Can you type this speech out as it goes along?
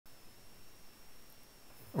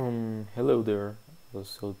Hello there.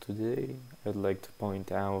 So today I'd like to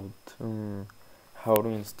point out how to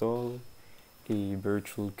install a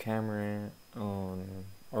virtual camera on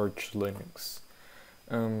Arch Linux.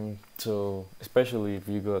 So especially if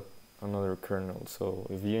you got another kernel. So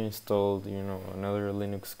if you installed, another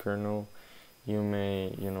Linux kernel, you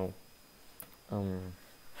may,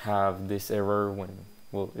 have this error when,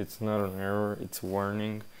 well, it's not an error, it's a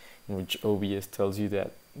warning in which OBS tells you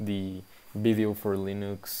that the video for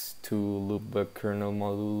Linux to loopback kernel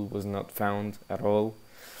module was not found at all.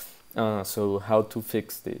 So how to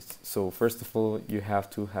fix this? So first of all, you have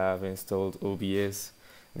to have installed OBS,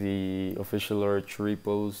 the official Arch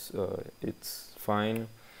repos, it's fine.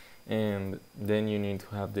 And then you need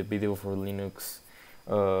to have the video for Linux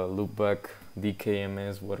loopback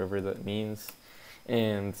DKMS, whatever that means.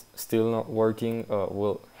 And still not working,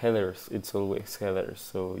 well, headers, it's always headers.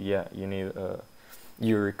 So yeah, you need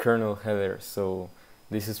your kernel header. So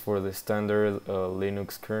this is for the standard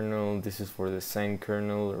Linux kernel, this is for the Zen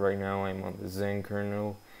kernel. Right now I'm on the Zen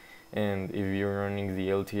kernel, and if you're running the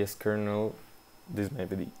LTS kernel, this might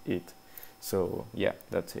be it. So yeah,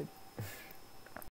 that's it.